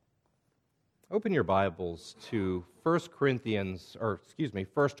Open your Bibles to 1 Chronicles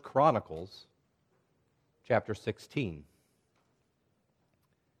chapter 16.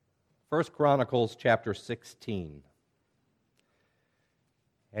 1 Chronicles chapter 16.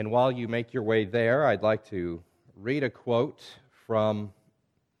 And while you make your way there, I'd like to read a quote from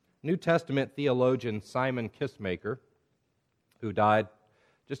New Testament theologian Simon Kistemaker, who died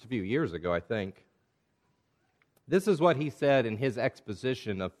just a few years ago, I think. This is what he said in his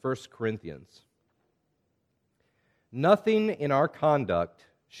exposition of 1 Corinthians. Nothing in our conduct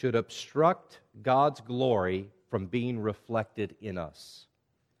should obstruct God's glory from being reflected in us.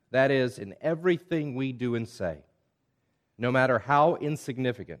 That is, in everything we do and say. No matter how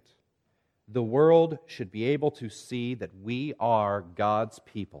insignificant, the world should be able to see that we are God's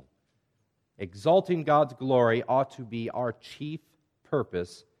people. Exalting God's glory ought to be our chief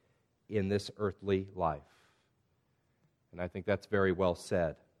purpose in this earthly life. And I think that's very well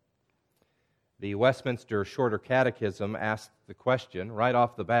said. The Westminster Shorter Catechism asks the question right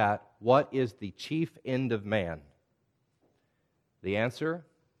off the bat, what is the chief end of man? The answer,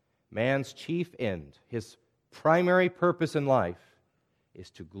 man's chief end, his primary purpose in life,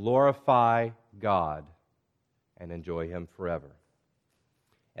 is to glorify God and enjoy Him forever.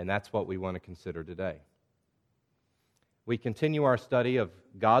 And that's what we want to consider today. We continue our study of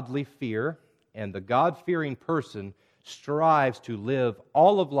godly fear, and the God-fearing person strives to live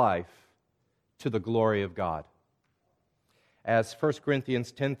all of life to the glory of God. As 1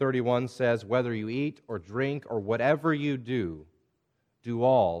 Corinthians 10:31 says, whether you eat or drink or whatever you do, do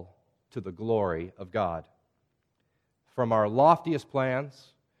all to the glory of God. From our loftiest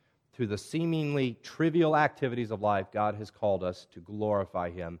plans to the seemingly trivial activities of life, God has called us to glorify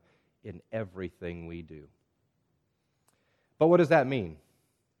Him in everything we do. But what does that mean?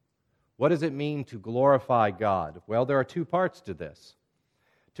 What does it mean to glorify God? Well, there are two parts to this.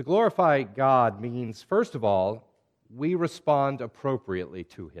 To glorify God means, first of all, we respond appropriately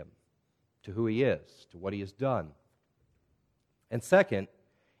to Him, to who He is, to what He has done. And second,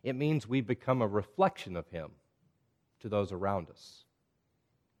 it means we become a reflection of Him to those around us.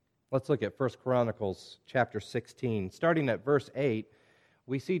 Let's look at 1 Chronicles chapter 16. Starting at verse 8,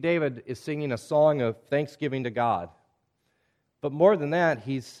 we see David is singing a song of thanksgiving to God. But more than that,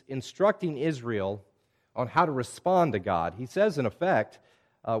 he's instructing Israel on how to respond to God. He says, in effect,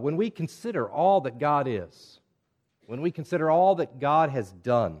 when we consider all that God is, when we consider all that God has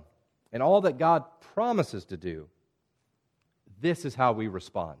done, and all that God promises to do, this is how we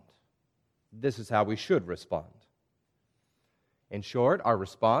respond. This is how we should respond. In short, our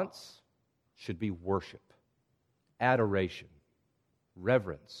response should be worship, adoration,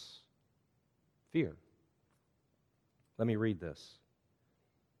 reverence, fear. Let me read this.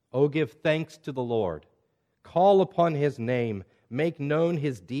 Oh, give thanks to the Lord. Call upon His name. Make known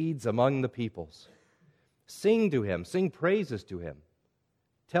His deeds among the peoples. Sing to Him. Sing praises to Him.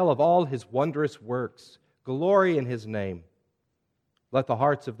 Tell of all His wondrous works. Glory in His name. Let the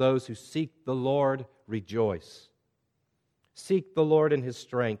hearts of those who seek the Lord rejoice. Seek the Lord in His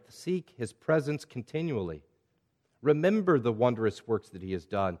strength. Seek His presence continually. Remember the wondrous works that He has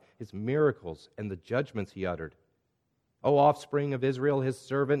done, His miracles, and the judgments He uttered. O offspring of Israel, His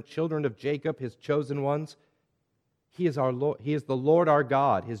servant, children of Jacob, His chosen ones, He is our Lord. He is the Lord our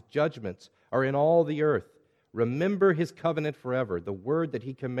God. His judgments are in all the earth. Remember His covenant forever, the word that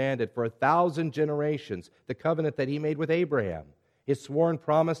He commanded for 1,000 generations, the covenant that He made with Abraham, His sworn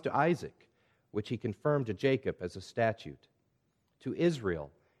promise to Isaac, which He confirmed to Jacob as a statute, to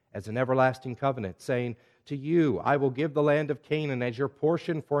Israel as an everlasting covenant, saying, to you I will give the land of Canaan as your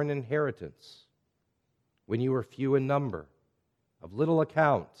portion for an inheritance. When you were few in number, of little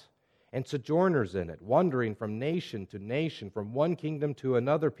account, and sojourners in it, wandering from nation to nation, from one kingdom to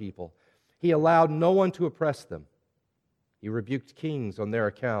another people, He allowed no one to oppress them. He rebuked kings on their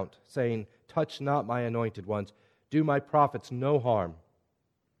account, saying, touch not my anointed ones, do my prophets no harm.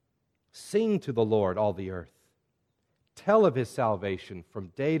 Sing to the Lord, all the earth. Tell of His salvation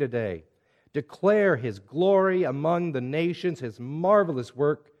from day to day. Declare His glory among the nations, His marvelous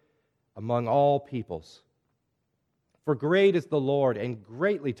work among all peoples. For great is the Lord, and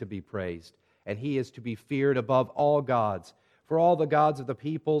greatly to be praised, and He is to be feared above all gods. For all the gods of the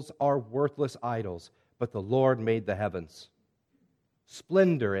peoples are worthless idols, but the Lord made the heavens.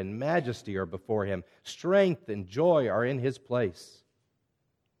 Splendor and majesty are before Him. Strength and joy are in His place.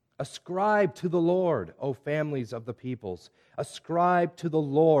 Ascribe to the Lord, O families of the peoples. Ascribe to the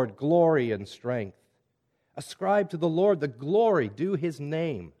Lord glory and strength. Ascribe to the Lord the glory due His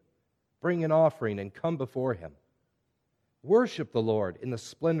name. Bring an offering and come before Him. Worship the Lord in the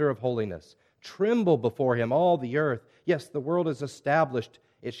splendor of holiness. Tremble before Him, all the earth. Yes, the world is established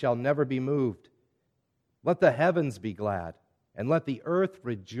it shall never be moved. Let the heavens be glad, and let the earth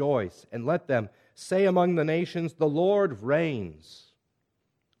rejoice, and let them say among the nations, the Lord reigns.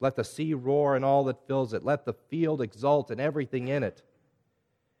 Let the sea roar and all that fills it. Let the field exult and everything in it.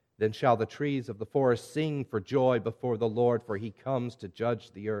 Then shall the trees of the forest sing for joy before the Lord, for he comes to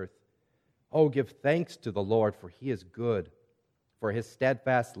judge the earth. Oh, give thanks to the Lord, for he is good, for his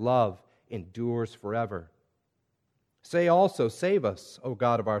steadfast love endures forever. Say also, save us, O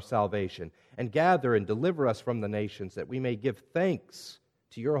God of our salvation, and gather and deliver us from the nations, that we may give thanks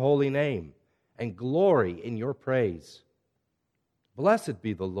to your holy name and glory in your praise. Blessed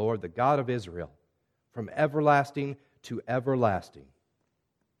be the Lord, the God of Israel, from everlasting to everlasting.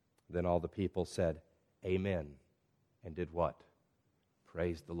 Then all the people said, Amen, and did what?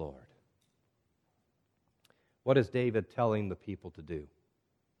 Praise the Lord. What is David telling the people to do?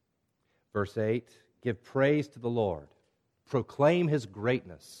 Verse 8, give praise to the Lord. Proclaim his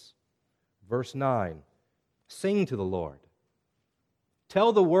greatness. Verse 9, sing to the Lord.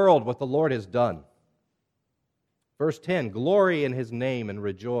 Tell the world what the Lord has done. Verse 10, glory in his name and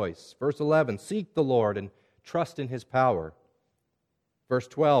rejoice. Verse 11, seek the Lord and trust in his power. Verse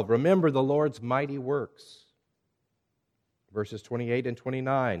 12, remember the Lord's mighty works. Verses 28 and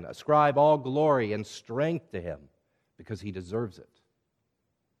 29, ascribe all glory and strength to him, because he deserves it.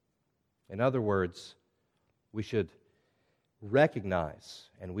 In other words, we should recognize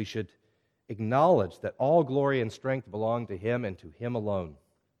and we should acknowledge that all glory and strength belong to him and to him alone.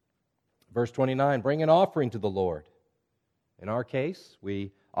 Verse 29, bring an offering to the Lord. In our case,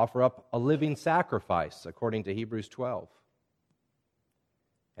 we offer up a living sacrifice according to Hebrews 12.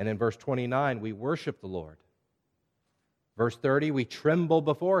 And in verse 29, we worship the Lord. Verse 30, we tremble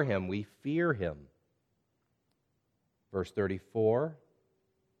before him, we fear him. Verse 34,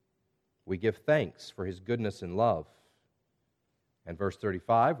 we give thanks for his goodness and love. And verse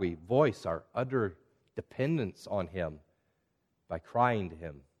 35, we voice our utter dependence on him by crying to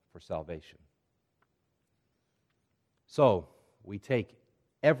him for salvation. So, we take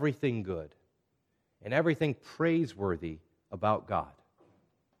everything good and everything praiseworthy about God.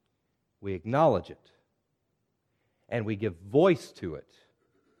 We acknowledge it, and we give voice to it.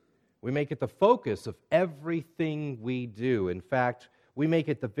 We make it the focus of everything we do. In fact, we make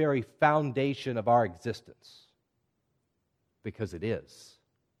it the very foundation of our existence, because it is.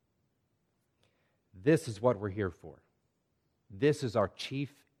 This is what we're here for. This is our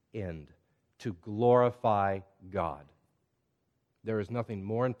chief end, to glorify God. There is nothing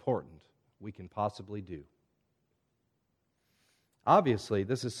more important we can possibly do. Obviously,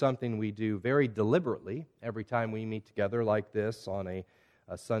 this is something we do very deliberately every time we meet together like this on a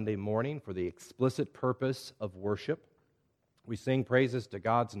Sunday morning for the explicit purpose of worship. We sing praises to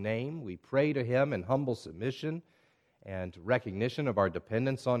God's name. We pray to him in humble submission and recognition of our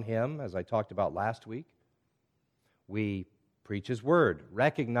dependence on him, as I talked about last week. We preach his word,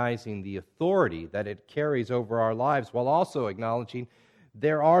 recognizing the authority that it carries over our lives, while also acknowledging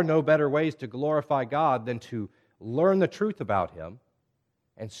there are no better ways to glorify God than to learn the truth about him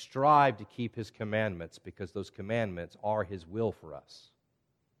and strive to keep his commandments, because those commandments are his will for us.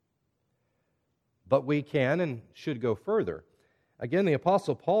 But we can and should go further. Again, the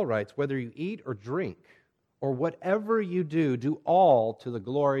Apostle Paul writes, whether you eat or drink or whatever you do, do all to the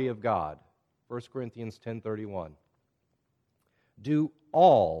glory of God. 1 Corinthians 10:31. Do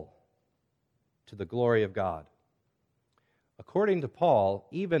all to the glory of God. According to Paul,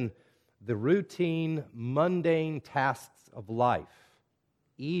 even the routine, mundane tasks of life,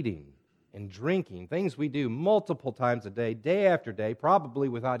 eating and drinking, things we do multiple times a day after day, probably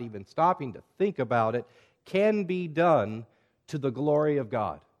without even stopping to think about it, can be done to the glory of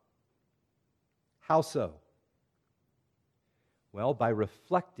God. How so? Well, by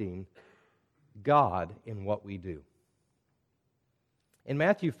reflecting God in what we do. In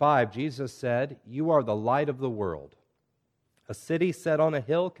Matthew 5, Jesus said, "You are the light of the world. A city set on a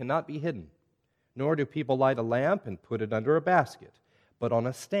hill cannot be hidden, nor do people light a lamp and put it under a basket, but on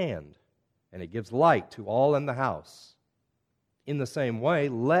a stand, and it gives light to all in the house. In the same way,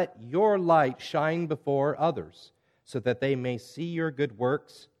 let your light shine before others, so that they may see your good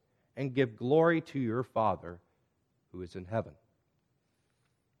works and give glory to your Father who is in heaven."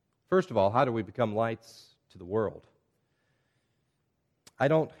 First of all, how do we become lights to the world? I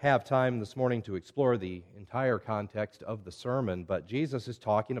don't have time this morning to explore the entire context of the sermon, but Jesus is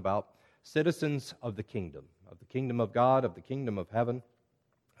talking about citizens of the kingdom of God, of the kingdom of heaven.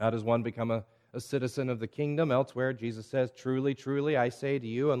 How does one become a citizen of the kingdom? Elsewhere, Jesus says, "Truly, truly, I say to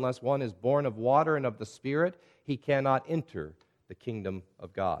you, unless one is born of water and of the Spirit, he cannot enter the kingdom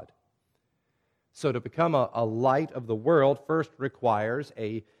of God." So to become a light of the world first requires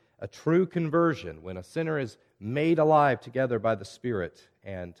a true conversion, when a sinner is made alive together by the Spirit,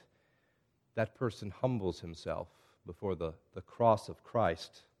 and that person humbles himself before the cross of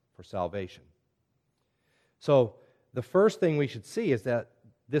Christ for salvation. So the first thing we should see is that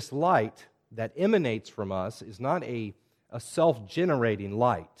this light that emanates from us is not a self-generating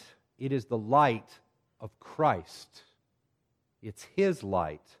light. It is the light of Christ. It's His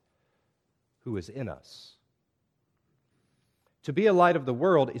light who is in us. To be a light of the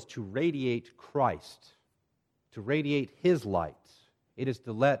world is to radiate Christ, to radiate His light. It is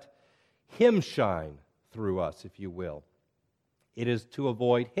to let Him shine through us, if you will. It is to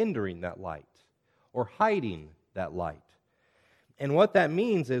avoid hindering that light or hiding that light. And what that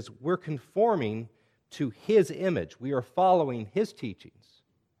means is we're conforming to His image. We are following His teachings,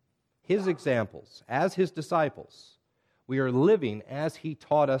 His examples as His disciples. We are living as He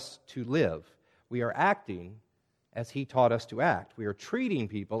taught us to live. We are acting as He taught us to act. We are treating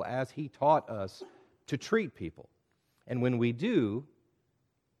people as He taught us to treat people. And when we do,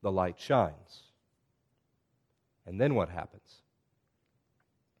 the light shines. And then what happens?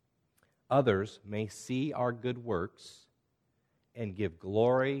 Others may see our good works and give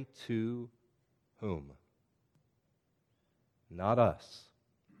glory to whom? Not us,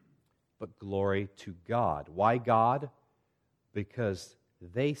 but glory to God. Why God? Because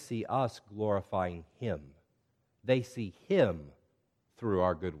they see us glorifying Him. They see Him through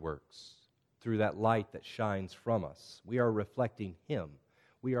our good works, through that light that shines from us. We are reflecting Him.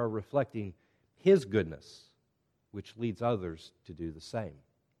 We are reflecting His goodness, which leads others to do the same.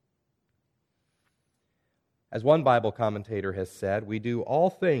 As one Bible commentator has said, we do all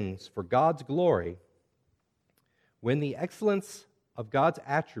things for God's glory when the excellence of God's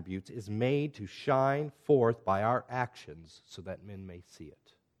attributes is made to shine forth by our actions so that men may see it.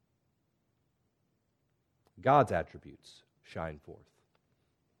 God's attributes shine forth.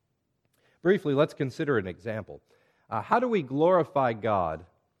 Briefly, let's consider an example. How do we glorify God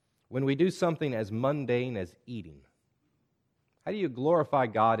when we do something as mundane as eating? How do you glorify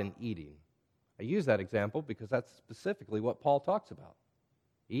God in eating? I use that example because that's specifically what Paul talks about.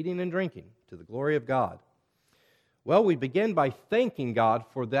 Eating and drinking to the glory of God. Well, we begin by thanking God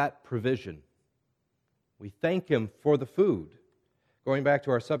for that provision. We thank Him for the food. Going back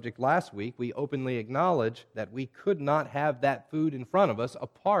to our subject last week, we openly acknowledge that we could not have that food in front of us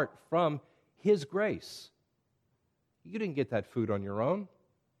apart from His grace. You didn't get that food on your own.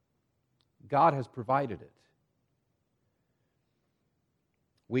 God has provided it.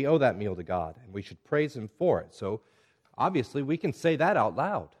 We owe that meal to God, and we should praise Him for it. So, obviously, we can say that out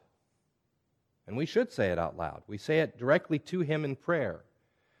loud. And we should say it out loud. We say it directly to Him in prayer.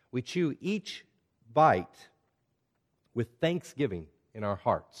 We chew each bite with thanksgiving in our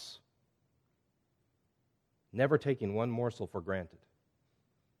hearts, never taking one morsel for granted,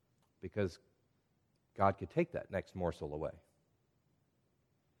 because God could take that next morsel away.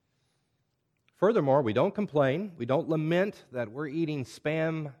 Furthermore, we don't complain, we don't lament that we're eating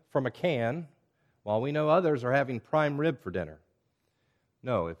Spam from a can while we know others are having prime rib for dinner.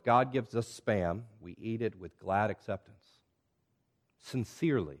 No, if God gives us Spam, we eat it with glad acceptance.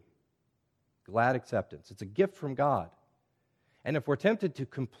 Sincerely, glad acceptance. It's a gift from God. And if we're tempted to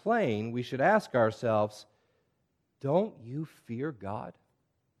complain, we should ask ourselves, don't you fear God?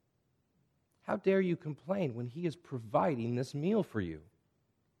 How dare you complain when He is providing this meal for you?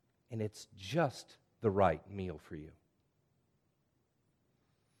 And it's just the right meal for you.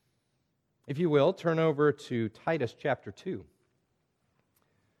 If you will, turn over to Titus chapter 2.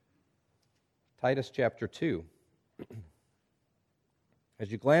 Titus chapter 2.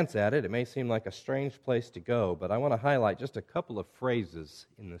 As you glance at it, it may seem like a strange place to go, but I want to highlight just a couple of phrases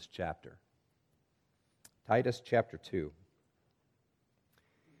in this chapter. Titus chapter 2.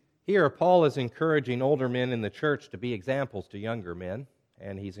 Here, Paul is encouraging older men in the church to be examples to younger men,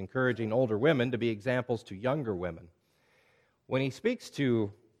 and he's encouraging older women to be examples to younger women. When he speaks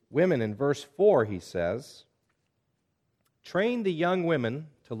to women in verse 4, he says, "Train the young women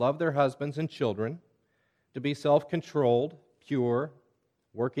to love their husbands and children, to be self-controlled, pure,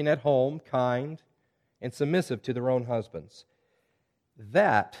 working at home, kind, and submissive to their own husbands,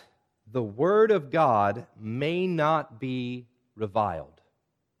 that the word of God may not be reviled."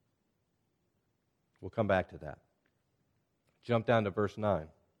 We'll come back to that. Jump down to verse 9.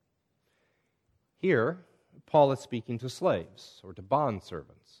 Here, Paul is speaking to slaves or to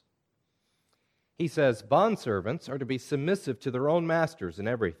bondservants. He says, bondservants are to be submissive to their own masters in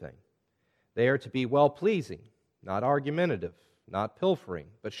everything. They are to be well-pleasing, not argumentative, not pilfering,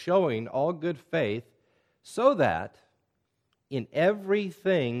 but showing all good faith, so that in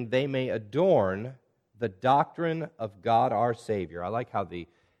everything they may adorn the doctrine of God our Savior. I like how the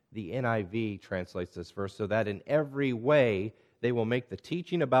NIV translates this verse, so that in every way they will make the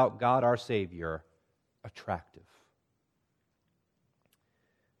teaching about God our Savior attractive.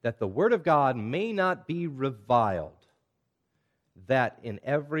 That the Word of God may not be reviled, that in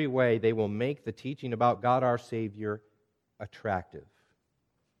every way they will make the teaching about God our Savior attractive.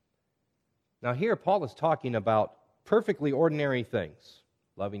 Now here Paul is talking about perfectly ordinary things.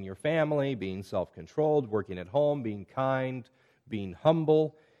 Loving your family, being self-controlled, working at home, being kind, being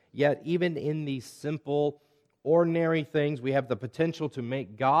humble. Yet even in these simple, ordinary things, we have the potential to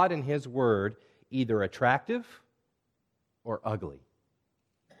make God and His Word either attractive or ugly.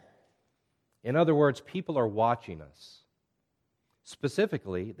 In other words, people are watching us.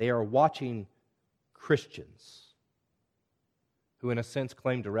 Specifically, they are watching Christians who, in a sense,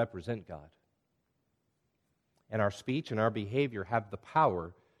 claim to represent God. And our speech and our behavior have the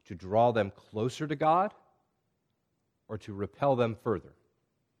power to draw them closer to God or to repel them further.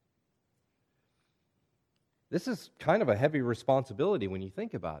 This is kind of a heavy responsibility when you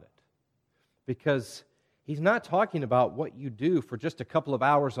think about it, because he's not talking about what you do for just a couple of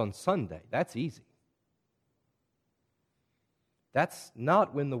hours on Sunday. That's easy. That's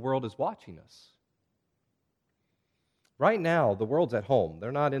not when the world is watching us. Right now, the world's at home.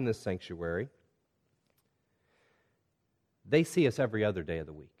 They're not in this sanctuary. They see us every other day of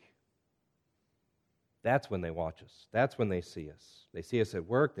the week. That's when they watch us. That's when they see us. They see us at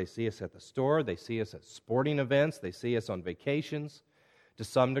work. They see us at the store. They see us at sporting events. They see us on vacations. To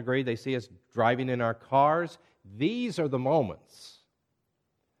some degree, they see us driving in our cars. These are the moments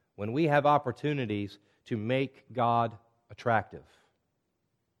when we have opportunities to make God attractive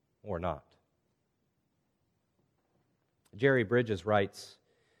or not. Jerry Bridges writes,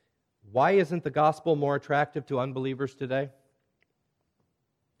 "Why isn't the gospel more attractive to unbelievers today?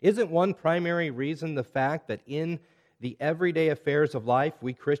 Isn't one primary reason the fact that in the everyday affairs of life,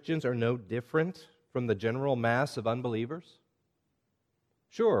 we Christians are no different from the general mass of unbelievers?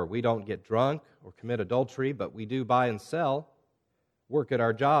 Sure, we don't get drunk or commit adultery, but we do buy and sell, work at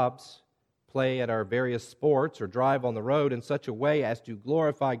our jobs, play at our various sports, or drive on the road in such a way as to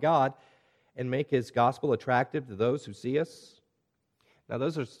glorify God and make His gospel attractive to those who see us." Now,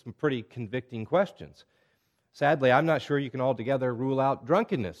 those are some pretty convicting questions. Sadly, I'm not sure you can altogether rule out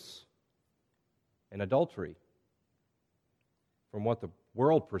drunkenness and adultery from what the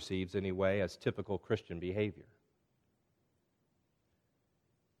world perceives, anyway, as typical Christian behavior.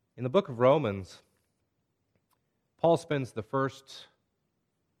 In the book of Romans, Paul spends the first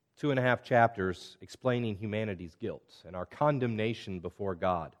 2.5 chapters explaining humanity's guilt and our condemnation before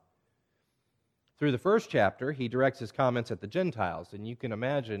God. Through the first chapter, he directs his comments at the Gentiles, and you can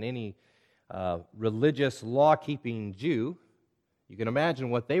imagine any religious, law-keeping Jew, you can imagine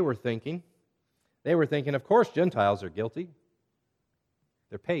what they were thinking. They were thinking, of course, Gentiles are guilty.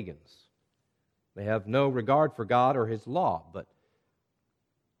 They're pagans. They have no regard for God or His law. But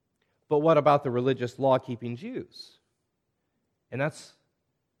what about the religious, law-keeping Jews? And that's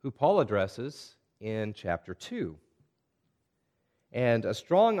who Paul addresses in chapter 2. And a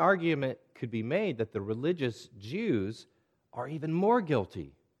strong argument could be made that the religious Jews are even more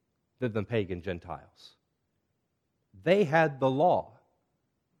guilty than the pagan Gentiles. They had the law.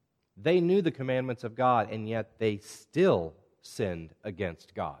 They knew the commandments of God, and yet they still sinned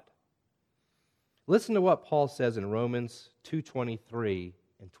against God. Listen to what Paul says in Romans 2:23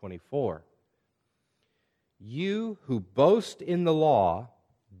 and 24. "You who boast in the law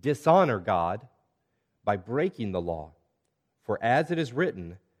dishonor God by breaking the law. For as it is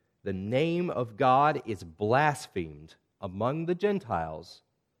written, the name of God is blasphemed among the Gentiles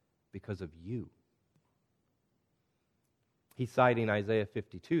because of you." He's citing Isaiah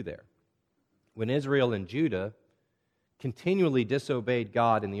 52 there. When Israel and Judah continually disobeyed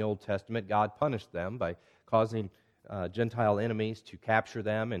God in the Old Testament, God punished them by causing Gentile enemies to capture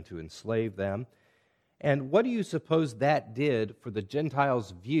them and to enslave them. And what do you suppose that did for the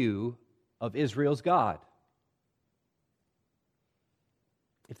Gentiles' view of Israel's God?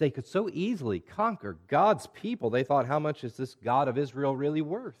 If they could so easily conquer God's people, they thought, how much is this God of Israel really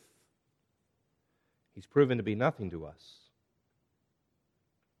worth? He's proven to be nothing to us.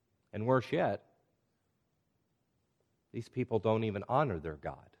 And worse yet, these people don't even honor their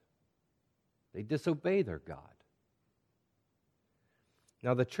God. They disobey their God.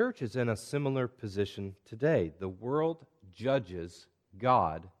 Now, the church is in a similar position today. The world judges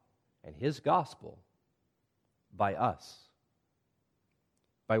God and His gospel by us,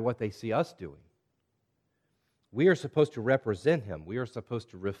 by what they see us doing. We are supposed to represent Him. We are supposed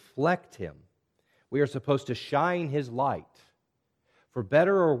to reflect Him. We are supposed to shine His light For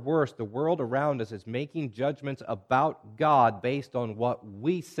better or worse, the world around us is making judgments about God based on what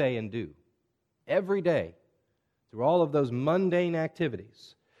we say and do every day through all of those mundane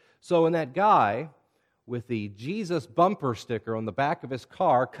activities. So when that guy with the Jesus bumper sticker on the back of his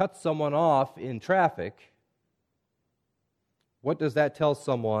car cuts someone off in traffic, what does that tell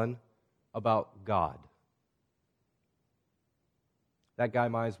someone about God? That guy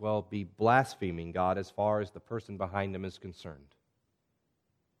might as well be blaspheming God as far as the person behind him is concerned.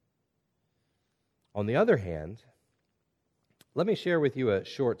 On the other hand, let me share with you a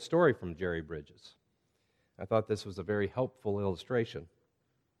short story from Jerry Bridges. I thought this was a very helpful illustration.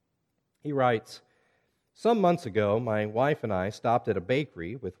 He writes, "Some months ago, my wife and I stopped at a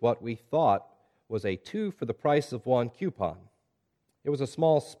bakery with what we thought was a 2 for the price of 1 coupon. It was a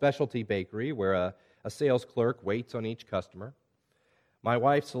small specialty bakery where a sales clerk waits on each customer. My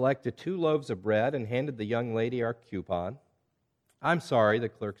wife selected 2 loaves of bread and handed the young lady our coupon. 'I'm sorry,' the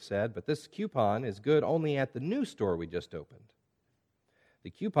clerk said, 'but this coupon is good only at the new store we just opened.'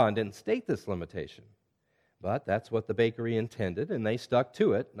 The coupon didn't state this limitation, but that's what the bakery intended, and they stuck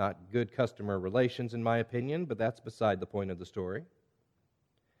to it. Not good customer relations, in my opinion, but that's beside the point of the story.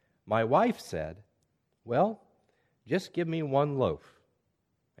 My wife said, 'Well, just give me 1 loaf,'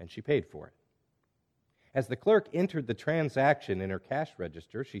 and she paid for it. As the clerk entered the transaction in her cash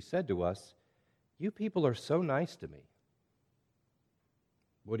register, she said to us, 'You people are so nice to me.'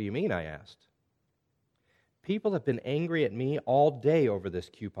 'What do you mean?' I asked. 'People have been angry at me all day over this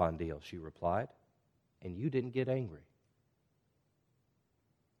coupon deal,' she replied, 'and you didn't get angry.'"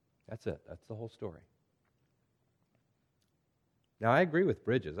 That's it. That's the whole story. Now, I agree with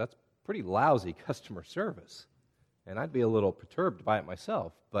Bridges. That's pretty lousy customer service, and I'd be a little perturbed by it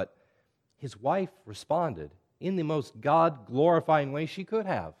myself, but his wife responded in the most God-glorifying way she could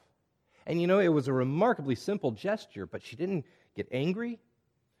have. And it was a remarkably simple gesture, but she didn't get angry.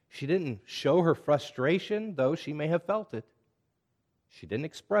 She didn't show her frustration, though she may have felt it. She didn't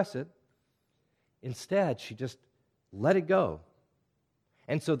express it. Instead, she just let it go.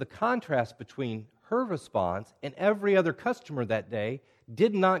 And so the contrast between her response and every other customer that day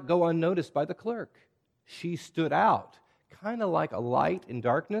did not go unnoticed by the clerk. She stood out, kind of like a light in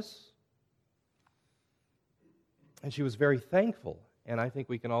darkness. And she was very thankful. And I think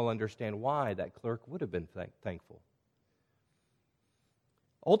we can all understand why that clerk would have been thankful.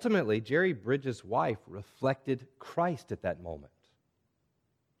 Ultimately, Jerry Bridges' wife reflected Christ at that moment.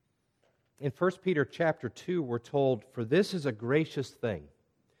 In 1 Peter chapter 2, we're told, "For this is a gracious thing,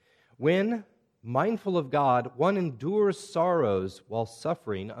 when, mindful of God, one endures sorrows while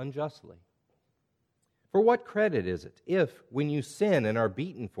suffering unjustly. For what credit is it if, when you sin and are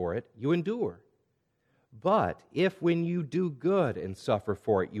beaten for it, you endure? But if when you do good and suffer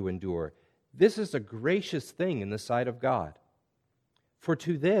for it, you endure, this is a gracious thing in the sight of God. For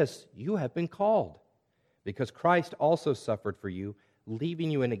to this you have been called, because Christ also suffered for you, leaving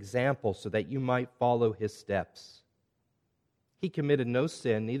you an example so that you might follow his steps. He committed no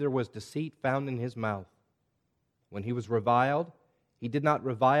sin, neither was deceit found in his mouth. When he was reviled, he did not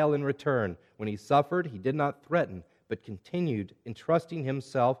revile in return. When he suffered, he did not threaten, but continued entrusting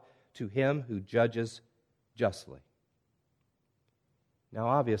himself to him who judges justly." Now,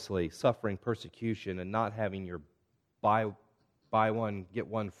 obviously, suffering persecution and not having your buy one, get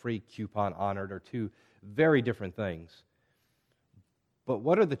one free coupon honored are 2 very different things. But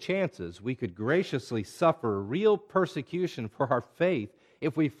what are the chances we could graciously suffer real persecution for our faith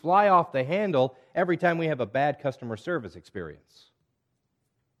if we fly off the handle every time we have a bad customer service experience?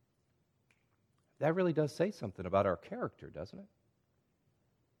 That really does say something about our character, doesn't it?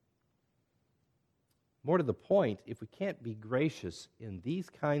 More to the point, if we can't be gracious in these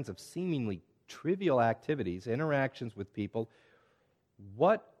kinds of seemingly trivial activities, interactions with people,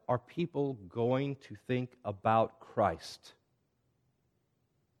 what are people going to think about Christ,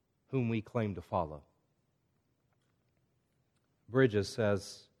 whom we claim to follow? Bridges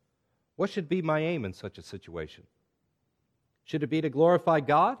says, "What should be my aim in such a situation? Should it be to glorify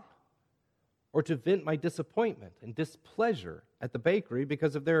God, or to vent my disappointment and displeasure at the bakery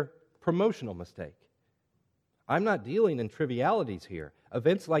because of their promotional mistake? I'm not dealing in trivialities here.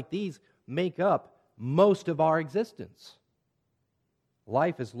 Events like these make up most of our existence.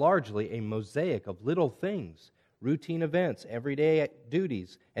 Life is largely a mosaic of little things, routine events, everyday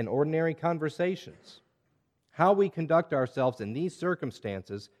duties, and ordinary conversations. How we conduct ourselves in these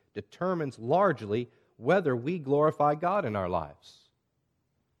circumstances determines largely whether we glorify God in our lives."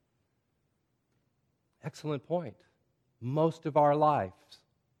 Excellent point. Most of our lives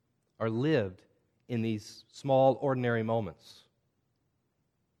are lived in these small, ordinary moments.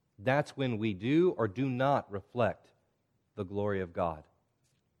 That's when we do or do not reflect the glory of God.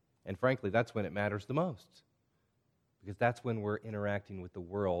 And frankly, that's when it matters the most, because that's when we're interacting with the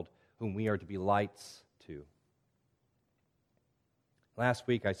world whom we are to be lights to. Last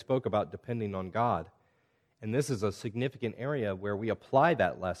week I spoke about depending on God, and this is a significant area where we apply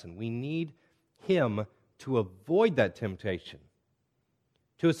that lesson. We need Him to avoid that temptation,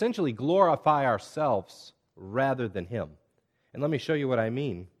 to essentially glorify ourselves rather than Him. And let me show you what I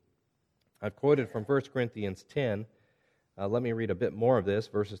mean. I've quoted from 1 Corinthians 10. Let me read a bit more of this,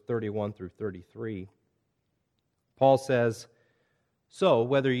 verses 31 through 33. Paul says, "So,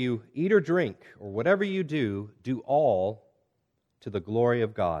 whether you eat or drink, or whatever you do, do all to the glory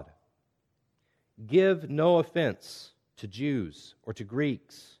of God. Give no offense to Jews or to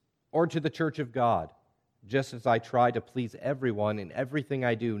Greeks or to the church of God, just as I try to please everyone in everything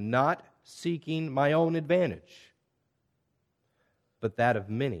I do, not seeking my own advantage, but that of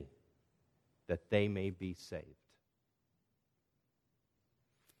many, that they may be saved."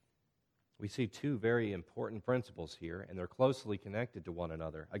 We see two very important principles here, and they're closely connected to one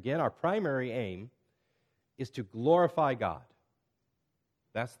another. Again, our primary aim is to glorify God.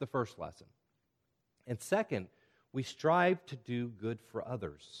 That's the first lesson. And second, we strive to do good for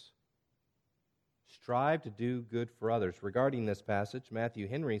others. Strive to do good for others. Regarding this passage, Matthew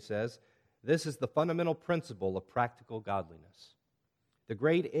Henry says, this is the fundamental principle of practical godliness. The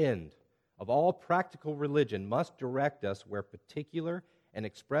great end of all practical religion must direct us where particular and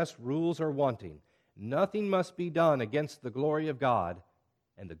express rules are wanting. Nothing must be done against the glory of God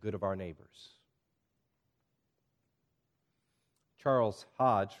and the good of our neighbors. Charles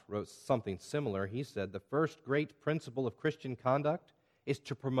Hodge wrote something similar. He said, the first great principle of Christian conduct is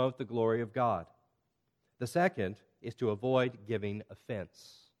to promote the glory of God. The second is to avoid giving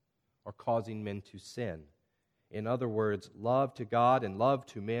offense or causing men to sin. In other words, love to God and love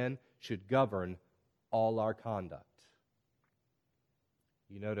to men should govern all our conduct.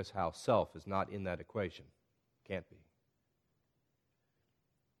 You notice how self is not in that equation. Can't be.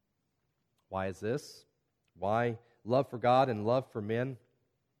 Why is this? Why love for God and love for men?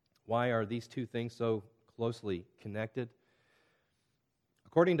 Why are these two things so closely connected?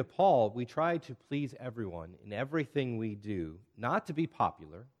 According to Paul, we try to please everyone in everything we do, not to be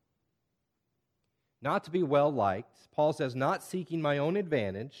popular, not to be well-liked. Paul says, not seeking my own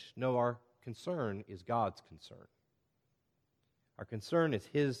advantage. No, our concern is God's concern. Our concern is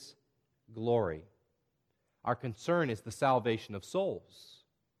His glory. Our concern is the salvation of souls.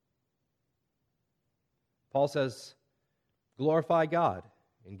 Paul says, glorify God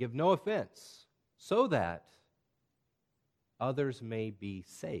and give no offense, so that others may be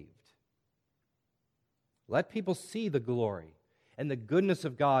saved. Let people see the glory and the goodness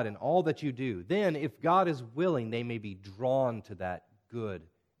of God in all that you do. Then, if God is willing, they may be drawn to that good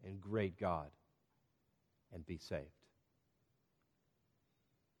and great God and be saved.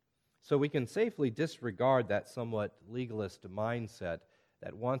 So we can safely disregard that somewhat legalist mindset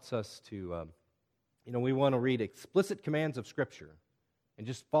that wants us to, we want to read explicit commands of Scripture and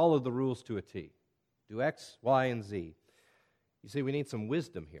just follow the rules to a T. Do X, Y, and Z. You see, we need some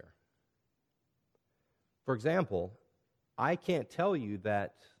wisdom here. For example, I can't tell you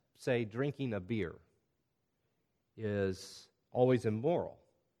that, say, drinking a beer is always immoral.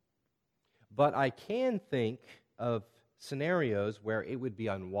 But I can think of scenarios where it would be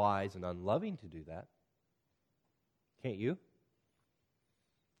unwise and unloving to do that. Can't you?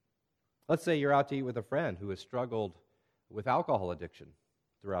 Let's say you're out to eat with a friend who has struggled with alcohol addiction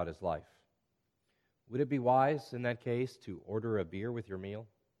throughout his life. Would it be wise in that case to order a beer with your meal?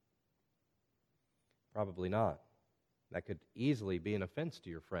 Probably not. That could easily be an offense to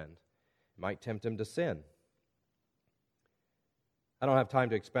your friend. It might tempt him to sin. I don't have time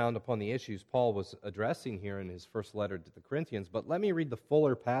to expound upon the issues Paul was addressing here in his first letter to the Corinthians, but let me read the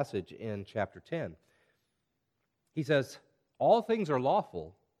fuller passage in chapter 10. He says, all things are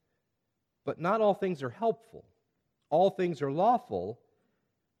lawful, but not all things are helpful. All things are lawful,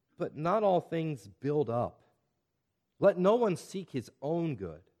 but not all things build up. Let no one seek his own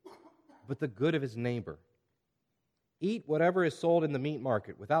good, but the good of his neighbor. Eat whatever is sold in the meat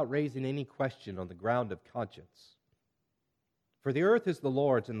market without raising any question on the ground of conscience. For the earth is the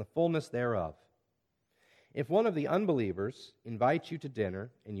Lord's and the fullness thereof. If one of the unbelievers invites you to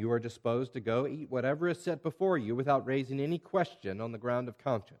dinner and you are disposed to go, eat whatever is set before you without raising any question on the ground of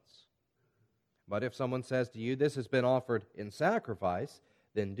conscience. But if someone says to you, this has been offered in sacrifice,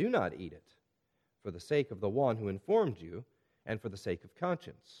 then do not eat it, for the sake of the one who informed you and for the sake of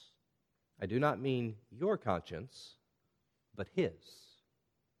conscience. I do not mean your conscience, but his.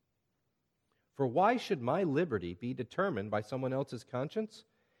 For why should my liberty be determined by someone else's conscience?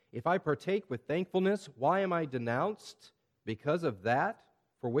 If I partake with thankfulness, why am I denounced because of that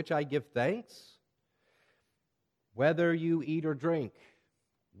for which I give thanks? Whether you eat or drink,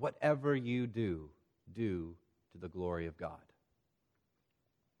 whatever you do, do to the glory of God.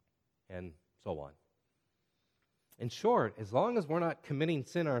 And so on. In short, as long as we're not committing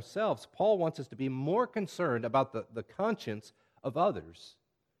sin ourselves, Paul wants us to be more concerned about the conscience of others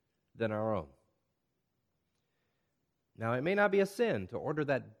than our own. Now, it may not be a sin to order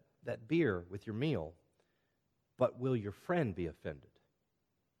that beer with your meal, but will your friend be offended?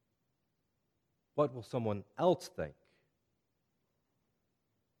 What will someone else think?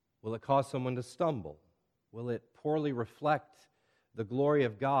 Will it cause someone to stumble? Will it poorly reflect the glory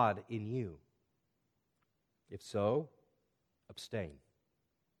of God in you? If so, abstain.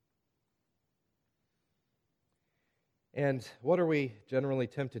 And what are we generally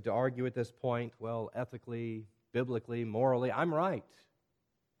tempted to argue at this point? Well, ethically, biblically, morally, I'm right.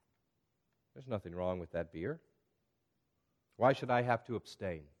 There's nothing wrong with that beer. Why should I have to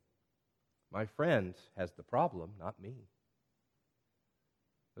abstain? My friend has the problem, not me.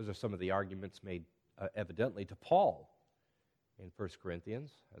 Those are some of the arguments made evidently to Paul in 1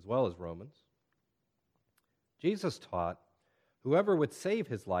 Corinthians, as well as Romans. Jesus taught, whoever would save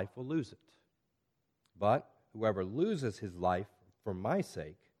his life will lose it. But whoever loses his life for my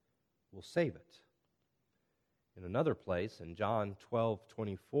sake will save it. In another place, in John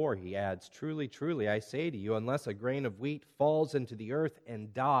 12:24, he adds, truly, truly, I say to you, unless a grain of wheat falls into the earth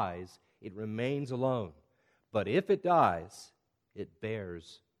and dies, it remains alone. But if it dies, it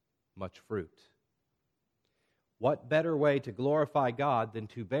bears much fruit. What better way to glorify God than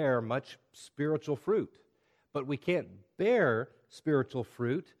to bear much spiritual fruit? But we can't bear spiritual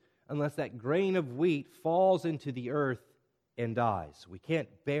fruit unless that grain of wheat falls into the earth and dies. We can't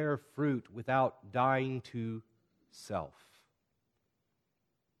bear fruit without dying to self.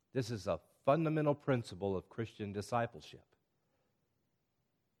 This is a fundamental principle of Christian discipleship.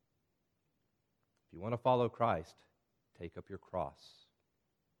 If you want to follow Christ, take up your cross.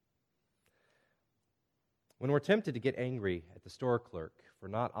 When we're tempted to get angry at the store clerk for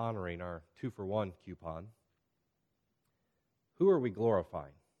not honoring our 2-for-1 coupon, who are we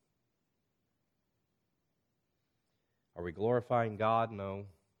glorifying? Are we glorifying God? No.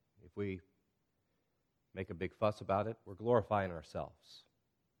 If we make a big fuss about it, we're glorifying ourselves.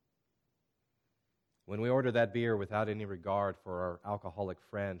 When we order that beer without any regard for our alcoholic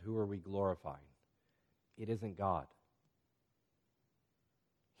friend, who are we glorifying? It isn't God.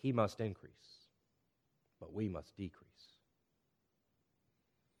 He must increase, but we must decrease.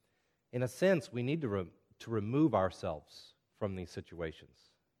 In a sense, we need to remove ourselves from these situations.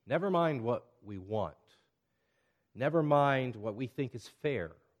 Never mind what we want. Never mind what we think is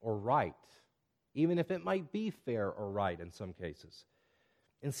fair or right, even if it might be fair or right in some cases.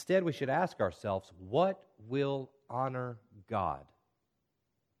 Instead, we should ask ourselves, what will honor God?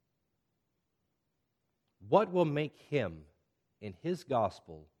 What will make Him, in His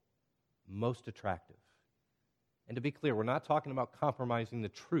gospel, most attractive? And to be clear, we're not talking about compromising the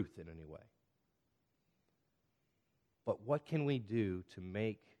truth in any way. But what can we do to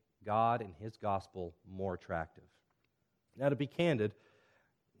make God and His gospel more attractive? Now, to be candid,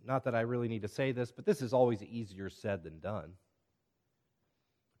 not that I really need to say this, but this is always easier said than done.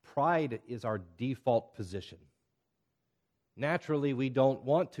 Pride is our default position. Naturally, we don't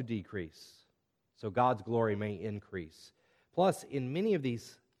want to decrease, so God's glory may increase. Plus, in many of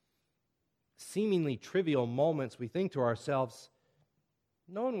these seemingly trivial moments, we think to ourselves,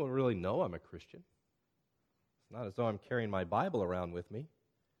 no one will really know I'm a Christian. It's not as though I'm carrying my Bible around with me.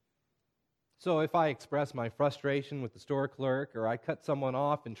 So if I express my frustration with the store clerk or I cut someone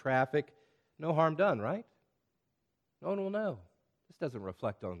off in traffic, no harm done, right? No one will know. This doesn't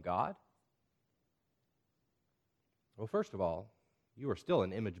reflect on God. Well, first of all, you are still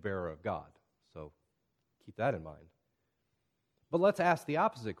an image bearer of God, so keep that in mind. But let's ask the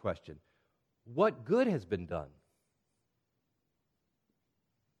opposite question. What good has been done?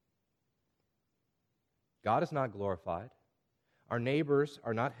 God is not glorified. Our neighbors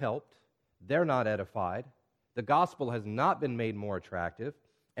are not helped. They're not edified. The gospel has not been made more attractive,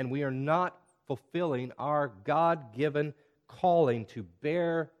 and we are not fulfilling our God-given calling to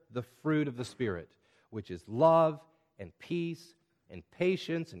bear the fruit of the Spirit, which is love and peace and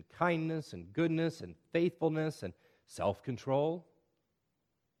patience and kindness and goodness and faithfulness and self-control.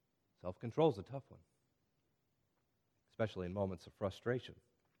 Self-control is a tough one, especially in moments of frustration.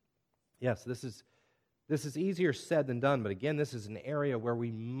 Yes, this is easier said than done, but again, this is an area where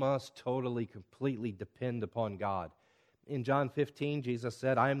we must totally, completely depend upon God. In John 15, Jesus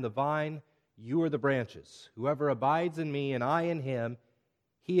said, I am the vine, you are the branches. Whoever abides in me and I in him,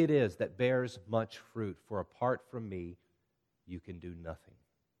 he it is that bears much fruit, for apart from me, you can do nothing.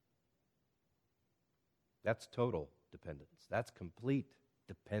 That's total dependence. That's complete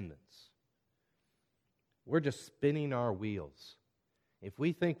dependence. We're just spinning our wheels. If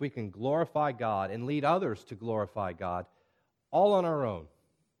we think we can glorify God and lead others to glorify God all on our own.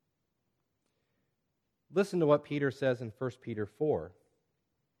 Listen to what Peter says in 1 Peter 4,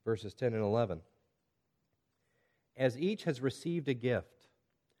 verses 10 and 11. As each has received a gift,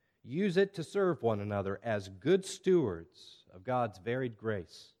 use it to serve one another as good stewards of God's varied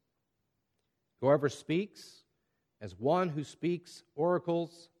grace. Whoever speaks, as one who speaks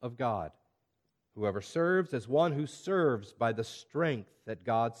oracles of God. Whoever serves, as one who serves by the strength that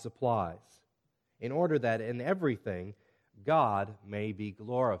God supplies, in order that in everything God may be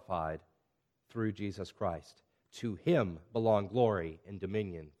glorified through Jesus Christ. To Him belong glory and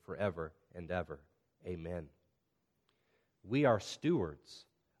dominion forever and ever. Amen. We are stewards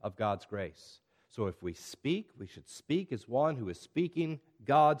of God's grace. So if we speak, we should speak as one who is speaking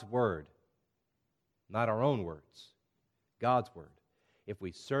God's word. Not our own words, God's word. If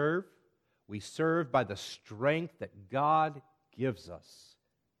we serve by the strength that God gives us,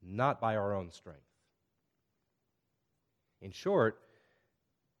 not by our own strength. In short,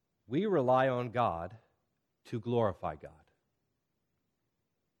 we rely on God to glorify God.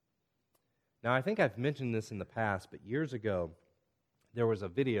 Now, I think I've mentioned this in the past, but years ago, there was a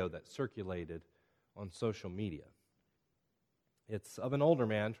video that circulated on social media. It's of an older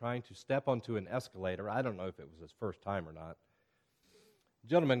man trying to step onto an escalator. I don't know if it was his first time or not. The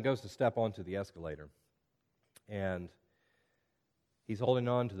gentleman goes to step onto the escalator, and he's holding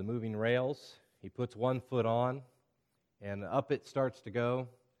on to the moving rails. He puts one foot on, and up it starts to go,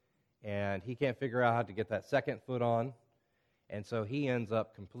 and he can't figure out how to get that second foot on, and so he ends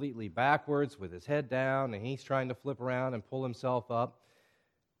up completely backwards with his head down, and he's trying to flip around and pull himself up.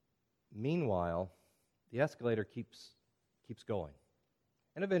 Meanwhile, the escalator keeps going.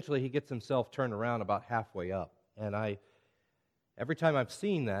 And eventually he gets himself turned around about halfway up. And every time I've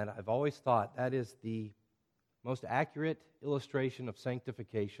seen that, I've always thought that is the most accurate illustration of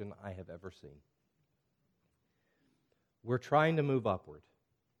sanctification I have ever seen. We're trying to move upward.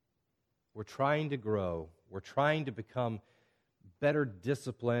 We're trying to grow. We're trying to become better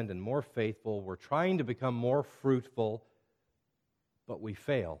disciplined and more faithful. We're trying to become more fruitful, but we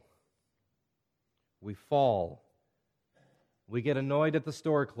fail. We fall. We get annoyed at the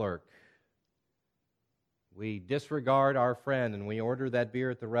store clerk. We disregard our friend and we order that beer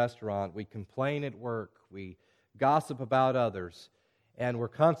at the restaurant. We complain at work. We gossip about others. And we're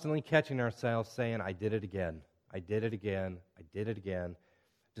constantly catching ourselves saying, I did it again. I did it again. I did it again.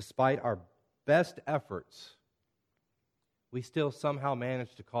 Despite our best efforts, we still somehow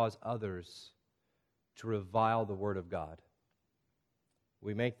manage to cause others to revile the Word of God.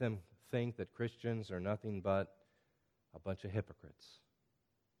 We make them think that Christians are nothing but a bunch of hypocrites.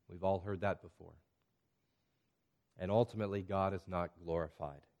 We've all heard that before. And ultimately, God is not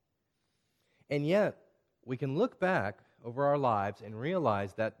glorified. And yet, we can look back over our lives and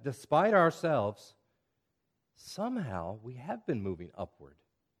realize that despite ourselves, somehow we have been moving upward.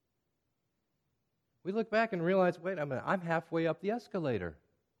 We look back and realize, wait a minute, I'm halfway up the escalator.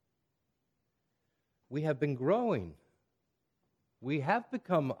 We have been growing. We have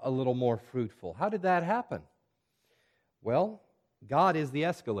become a little more fruitful. How did that happen? Well, God is the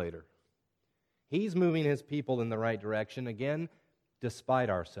escalator. He's moving His people in the right direction, again, despite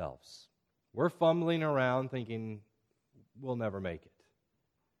ourselves. We're fumbling around thinking we'll never make it.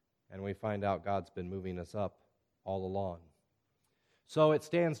 And we find out God's been moving us up all along. So it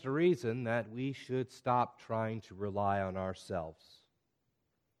stands to reason that we should stop trying to rely on ourselves.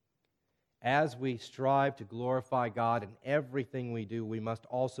 As we strive to glorify God in everything we do, we must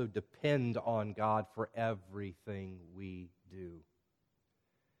also depend on God for everything we do.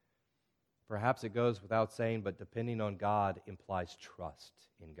 Perhaps it goes without saying, but depending on God implies trust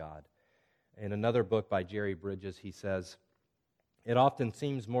in God. In another book by Jerry Bridges, he says, it often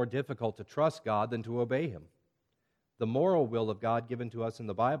seems more difficult to trust God than to obey Him. The moral will of God given to us in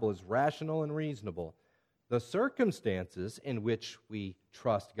the Bible is rational and reasonable. The circumstances in which we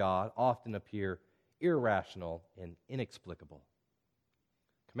trust God often appear irrational and inexplicable.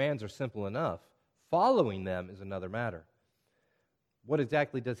 Commands are simple enough. Following them is another matter. What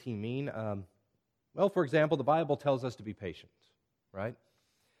exactly does he mean? Well, for example, the Bible tells us to be patient, right?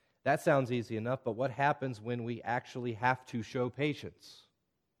 That sounds easy enough, but what happens when we actually have to show patience?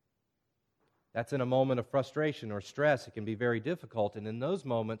 That's in a moment of frustration or stress. It can be very difficult, and in those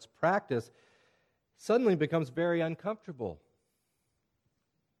moments, practice suddenly becomes very uncomfortable.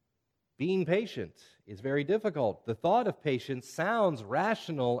 Being patient is very difficult. The thought of patience sounds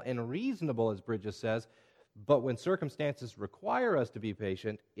rational and reasonable, as Bridges says, But when circumstances require us to be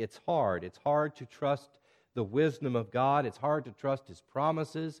patient, it's hard. It's hard to trust the wisdom of God. It's hard to trust His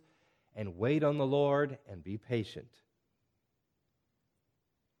promises and wait on the Lord and be patient.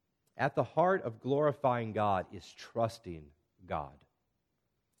 At the heart of glorifying God is trusting God.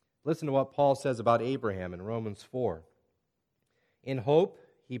 Listen to what Paul says about Abraham in Romans 4. In hope,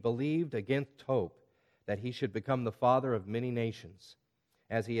 he believed against hope that he should become the father of many nations.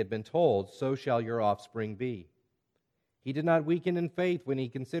 As he had been told, so shall your offspring be. He did not weaken in faith when he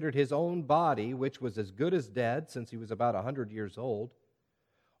considered his own body, which was as good as dead, since he was about 100 years old,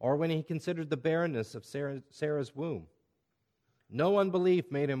 or when he considered the barrenness of Sarah's womb. No unbelief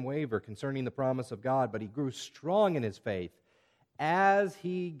made him waver concerning the promise of God, but he grew strong in his faith as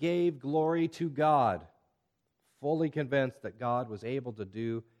he gave glory to God, fully convinced that God was able to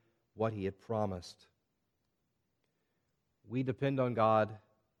do what he had promised. We depend on God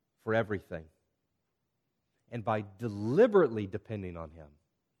for everything. And by deliberately depending on Him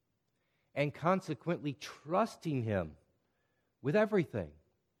and consequently trusting Him with everything,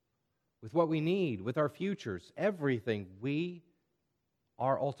 with what we need, with our futures, everything, we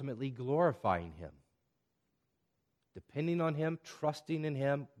are ultimately glorifying Him. Depending on Him, trusting in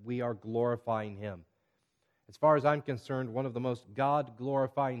Him, we are glorifying Him. As far as I'm concerned, one of the most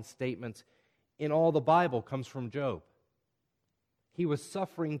God-glorifying statements in all the Bible comes from Job. He was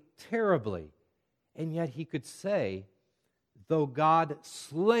suffering terribly, and yet he could say, though God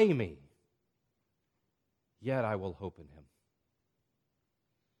slay me, yet I will hope in Him.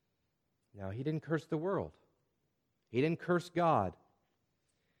 Now, he didn't curse the world. He didn't curse God.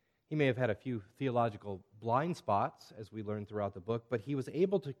 He may have had a few theological blind spots, as we learn throughout the book, but he was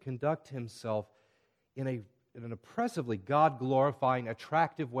able to conduct himself in an oppressively God-glorifying,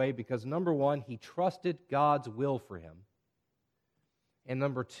 attractive way because, number one, he trusted God's will for him. And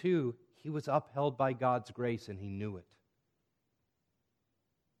number two, he was upheld by God's grace and he knew it.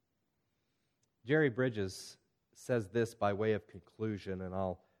 Jerry Bridges says this by way of conclusion, and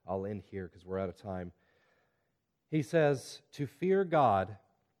I'll end here because we're out of time. He says, to fear God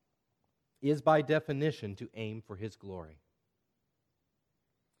is by definition to aim for His glory.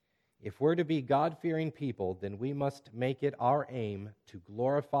 If we're to be God-fearing people, then we must make it our aim to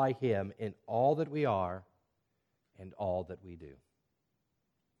glorify Him in all that we are and all that we do.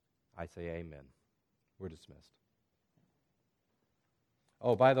 I say amen. We're dismissed.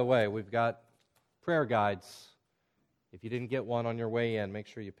 Oh, by the way, we've got prayer guides. If you didn't get one on your way in, make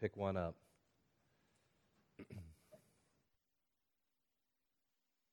sure you pick one up.